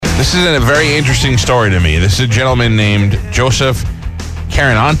This is a very interesting story to me. This is a gentleman named Joseph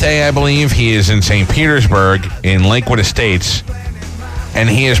Carannante, I believe. He is in St. Petersburg in Lakewood Estates, and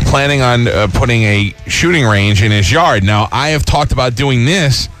he is planning on putting a shooting range in his yard. Now, I have talked about doing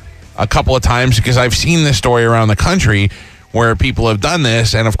this a couple of times because I've seen this story around the country where people have done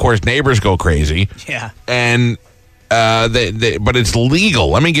this, and of course, neighbors go crazy. Yeah. And but it's legal.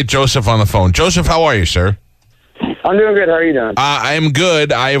 Let me get Joseph on the phone. Joseph, how are you, sir? I'm doing good. How are you doing? I am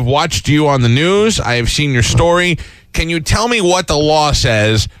good. I have watched you on the news. I have seen your story. Can you tell me what the law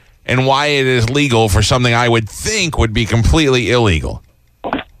says and why it is legal for something I would think would be completely illegal?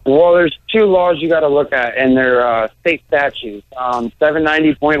 Well, there's two laws you got to look at, and they're state statutes.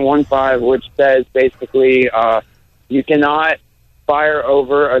 790.15, which says basically you cannot fire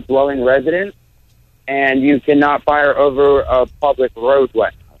over a dwelling residence, and you cannot fire over a public roadway.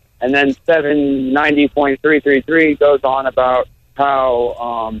 And then 790.333 goes on about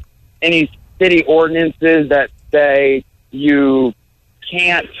how any city ordinances that say you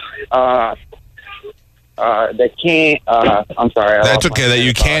can't, I'm sorry. That's okay. That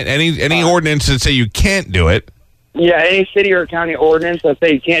you can't. Any ordinance that say you can't do it. Yeah, any city or county ordinance that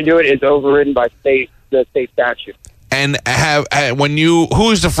say you can't do it is overridden by the state statute. And who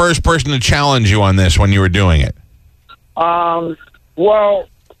was the first person to challenge you on this when you were doing it? Well,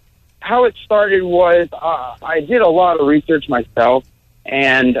 how it started was I did a lot of research myself,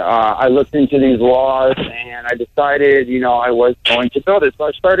 and I looked into these laws, and I decided, I was going to build it. So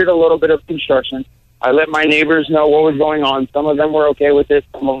I started a little bit of construction. I let my neighbors know what was going on. Some of them were okay with it.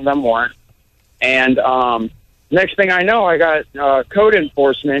 Some of them weren't. And next thing I know, I got code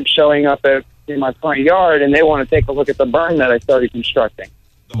enforcement showing up in my front yard, and they want to take a look at the berm that I started constructing.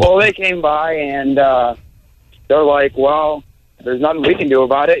 Well, they came by, and they're like, well, there's nothing we can do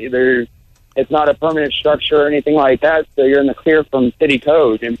about it. It's not a permanent structure or anything like that, so you're in the clear from city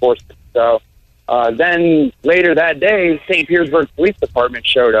code enforcement. So then later that day, St. Petersburg Police Department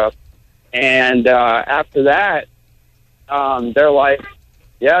showed up, and after that, they're like,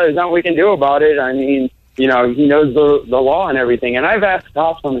 yeah, there's nothing we can do about it. I mean, he knows the law and everything. And I've asked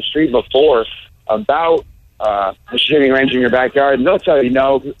cops on the street before about a shooting range in your backyard, and they'll tell you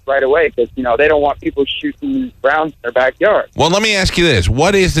no right away because, they don't want people shooting rounds in their backyard. Well, let me ask you this.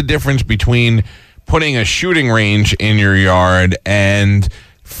 What is the difference between putting a shooting range in your yard and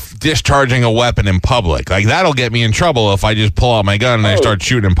discharging a weapon in public? Like, that'll get me in trouble if I just pull out my gun and I start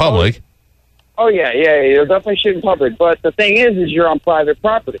shooting in public. Oh, yeah, you'll definitely shoot in public. But the thing is you're on private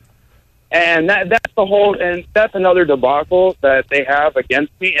property. And that's the whole, and that's another debacle that they have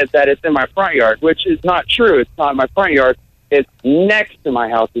against me, is that it's in my front yard, which is not true. It's not in my front yard. It's next to my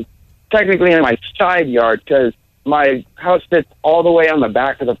house. It's technically in my side yard because my house sits all the way on the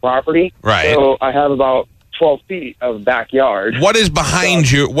back of the property. Right. So I have about 12 feet of backyard. What is behind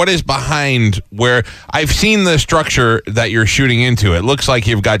you? What is behind where I've seen the structure that you're shooting into? It looks like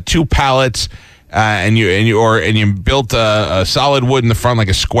you've got two pallets. And you built a solid wood in the front like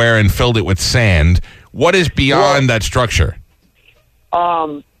a square and filled it with sand. What is beyond that structure?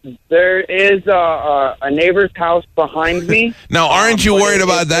 There is a neighbor's house behind me. Now, aren't you worried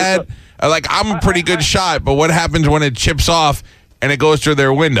about that? Like, I'm a pretty good shot, but what happens when it chips off and it goes through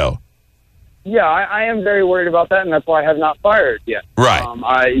their window? Yeah, I am very worried about that, and that's why I have not fired yet. Right.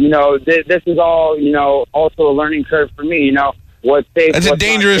 This is all, also a learning curve for me, What's safe, it's a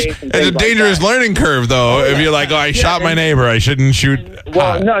dangerous learning curve, though. If you're like, I shot my neighbor, I shouldn't shoot.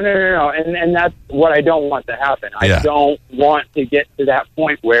 Well, no, and that's what I don't want to happen. I don't want to get to that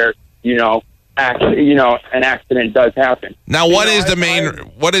point where an accident does happen. Now, what is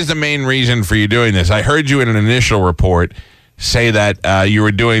the main reason for you doing this? I heard you in an initial report say that you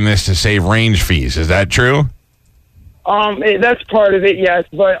were doing this to save range fees. Is that true? That's part of it, yes,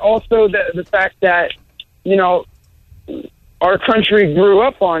 but also the fact that our country grew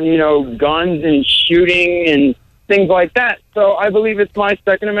up on, guns and shooting and things like that. So I believe it's my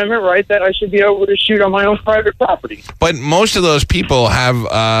Second Amendment right that I should be able to shoot on my own private property. But most of those people have,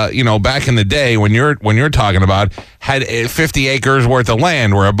 back in the day when you're talking about, had 50 acres worth of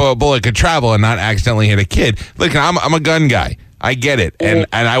land where a bullet could travel and not accidentally hit a kid. Look, I'm a gun guy. I get it. And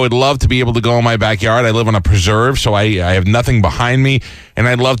I would love to be able to go in my backyard. I live on a preserve, so I have nothing behind me, and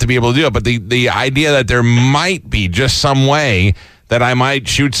I'd love to be able to do it. But the idea that there might be just some way that I might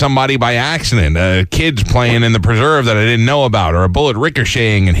shoot somebody by accident, kids playing in the preserve that I didn't know about, or a bullet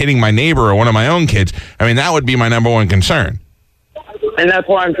ricocheting and hitting my neighbor or one of my own kids, I mean, that would be my number one concern. And that's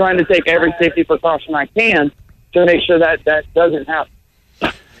why I'm trying to take every safety precaution I can to make sure that doesn't happen.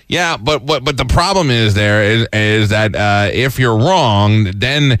 Yeah, but the problem is that if you're wrong,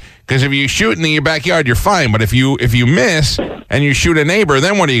 then because if you shoot in your backyard, you're fine. But if you miss and you shoot a neighbor,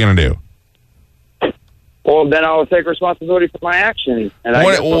 then what are you going to do? Well, then I will take responsibility for my actions, and I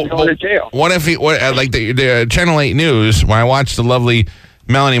guess I'm going to jail. What if like the Channel 8 News, when I watched the lovely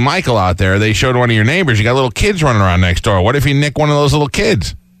Melanie Michael out there, they showed one of your neighbors. You got little kids running around next door. What if you nick one of those little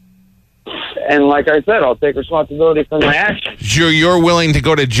kids? And like I said, I'll take responsibility for my actions. You're willing to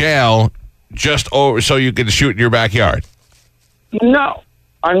go to jail just so you can shoot in your backyard? No,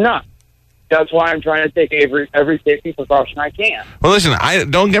 I'm not. That's why I'm trying to take every safety precaution I can. Well, listen,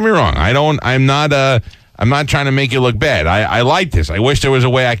 don't get me wrong. I'm not trying to make you look bad. I like this. I wish there was a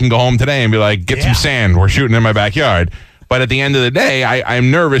way I can go home today and be like, get some sand. We're shooting in my backyard. But at the end of the day,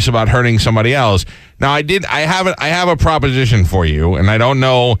 I'm nervous about hurting somebody else. Now, I have a proposition for you, and I don't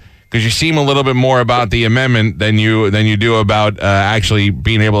know, because you seem a little bit more about the amendment than you do about actually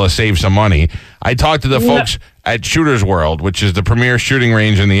being able to save some money. I talked to the folks at Shooters World, which is the premier shooting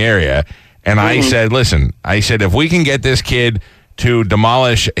range in the area, and I said, listen, if we can get this kid to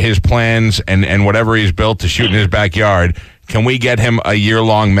demolish his plans and whatever he's built to shoot in his backyard, can we get him a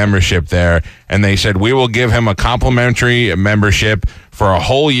year-long membership there? And they said, we will give him a complimentary membership for a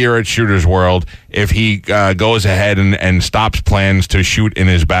whole year at Shooters World if he goes ahead and stops plans to shoot in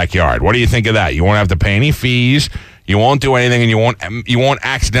his backyard. What do you think of that? You won't have to pay any fees, you won't do anything, and you won't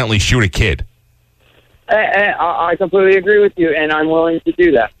accidentally shoot a kid. I completely agree with you, and I'm willing to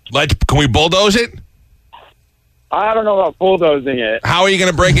do that. Can we bulldoze it? I don't know about bulldozing it. How are you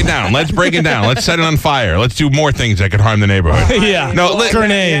going to break it down? Let's break it down. Let's set it on fire. Let's do more things that could harm the neighborhood.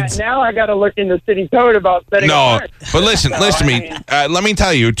 Grenades. Now I got to look in the city code about setting fire. But listen to me. Let me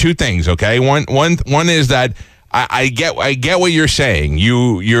tell you two things, okay? One is that I get what you're saying.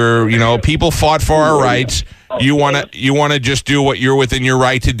 People fought for our rights. You want to just do what you're within your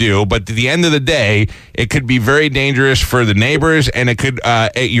right to do, but at the end of the day, it could be very dangerous for the neighbors, and it could.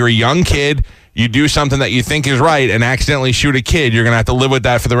 You're a young kid. You do something that you think is right and accidentally shoot a kid, you're going to have to live with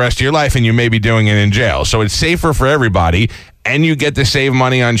that for the rest of your life, and you may be doing it in jail. So it's safer for everybody, and you get to save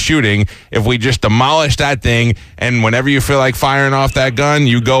money on shooting if we just demolish that thing, and whenever you feel like firing off that gun,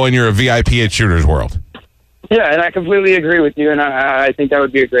 you go and you're a VIP at Shooters World. Yeah, and I completely agree with you, and I think that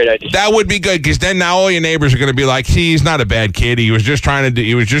would be a great idea. That would be good, because then now all your neighbors are going to be like, he's not a bad kid. He was just trying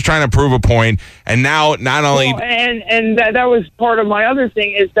to prove a point, and now not only and that was part of my other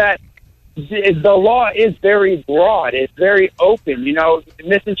thing is that the law is very broad. It's very open.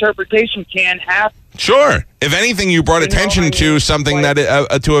 Misinterpretation can happen. Sure. If anything, you brought attention to something that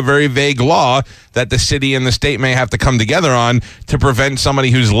to a very vague law that the city and the state may have to come together on to prevent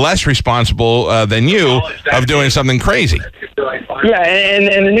somebody who's less responsible than you of doing something crazy. Yeah,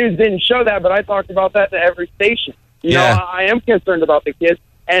 and the news didn't show that, but I talked about that to every station. I am concerned about the kids,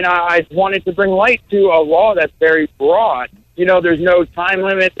 and I wanted to bring light to a law that's very broad. There's no time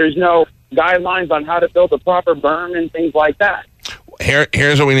limit. There's no guidelines on how to build a proper berm and things like that.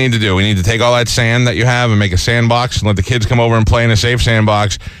 Here's what we need to do. We need to take all that sand that you have and make a sandbox and let the kids come over and play in a safe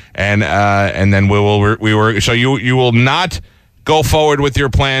sandbox, and then so you will not go forward with your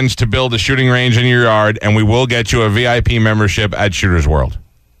plans to build a shooting range in your yard, and we will get you a VIP membership at Shooters World.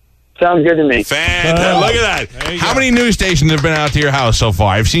 Sounds good to me. Fantastic. Look at that. How many news stations have been out to your house so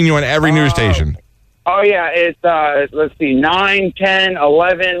far? I've seen you on every news station. Oh, yeah, it's, let's see, 9, 10,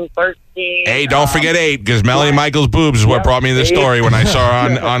 11, 13. Hey, don't forget 8, because Melanie Michael's boobs is what brought me the story when I saw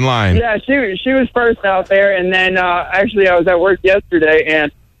her online. Yeah, she was first out there, and then actually I was at work yesterday,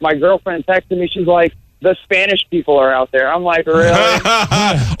 and my girlfriend texted me. She's like, the Spanish people are out there. I'm like, really?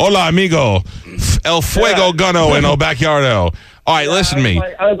 Hola, amigo. El fuego gano en el backyardo. All right, listen to me.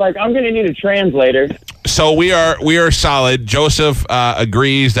 I was like, I'm going to need a translator. So we are solid. Joseph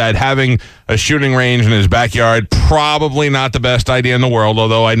agrees that having a shooting range in his backyard probably not the best idea in the world,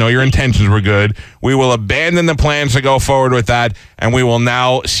 although I know your intentions were good. We will abandon the plans to go forward with that, and we will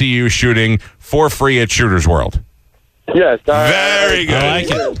now see you shooting for free at Shooters World. Yes. Very good. I like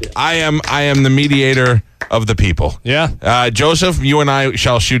it. I am the mediator of the people. Yeah. Joseph, you and I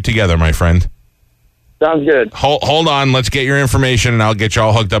shall shoot together, my friend. Sounds good. Hold on. Let's get your information, and I'll get you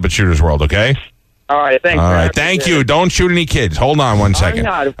all hooked up at Shooters World, okay? All right, thanks. All right, thank you. Don't shoot any kids. Hold on one second.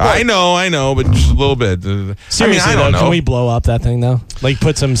 I know, but just a little bit. Seriously, I don't know. Can we blow up that thing, though? Like,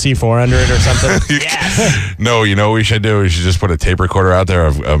 put some C4 under it or something? Yes. No, you know what we should do? We should just put a tape recorder out there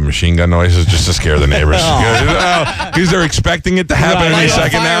of machine gun noises just to scare the neighbors. Because they're expecting it to happen any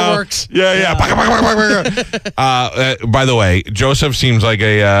second fireworks. now. Yeah. By the way, Joseph seems like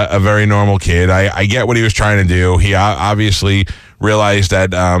a very normal kid. I get what he was trying to do. He obviously realize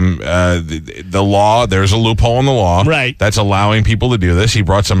that the law, there's a loophole in the law Right. that's allowing people to do this. He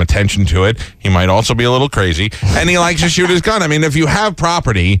brought some attention to it. He might also be a little crazy, and he likes to shoot his gun. I mean, if you have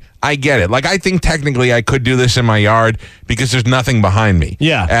property, I get it. Like, I think technically I could do this in my yard because there's nothing behind me.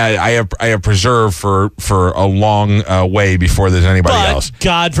 Yeah. I have preserved for a long way before there's anybody But else.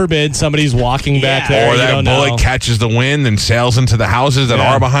 God forbid somebody's walking back there. Or you that don't bullet know. catches the wind and sails into the houses that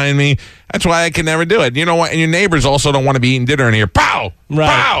Yeah. are behind me. That's why I can never do it. You know what? And your neighbors also don't want to be eating dinner in here. Pow! Right.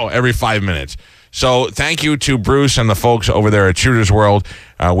 Pow! Every 5 minutes. So thank you to Bruce and the folks over there at Shooters World.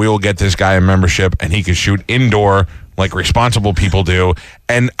 We will get this guy a membership, and he can shoot indoor like responsible people do.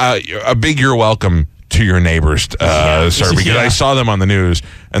 And a big you're welcome to your neighbors, sir, because I saw them on the news.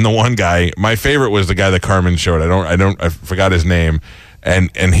 And the one guy, my favorite was the guy that Carmen showed. I forgot his name.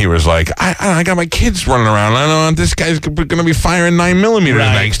 And he was like, I got my kids running around. I don't know, this guy's going to be firing 9mm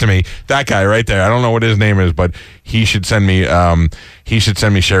next to me. That guy right there. I don't know what his name is, but he should send me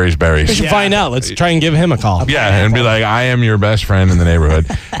Sherry's berries. We should find out. Let's try and give him a call. Yeah, and be like, I am your best friend in the neighborhood.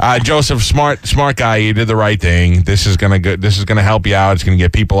 Joseph, smart guy. You did the right thing. This is gonna help you out. It's gonna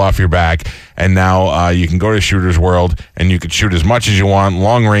get people off your back. And now you can go to Shooters World and you can shoot as much as you want,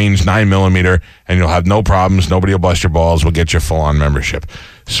 long range, 9mm, and you'll have no problems. Nobody will bust your balls. We'll get you full on membership.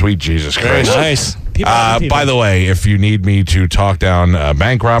 Sweet Jesus Very Christ. nice. By the way, if you need me to talk down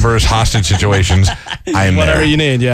bank robbers, hostage situations, I am Whatever there. you need, yeah.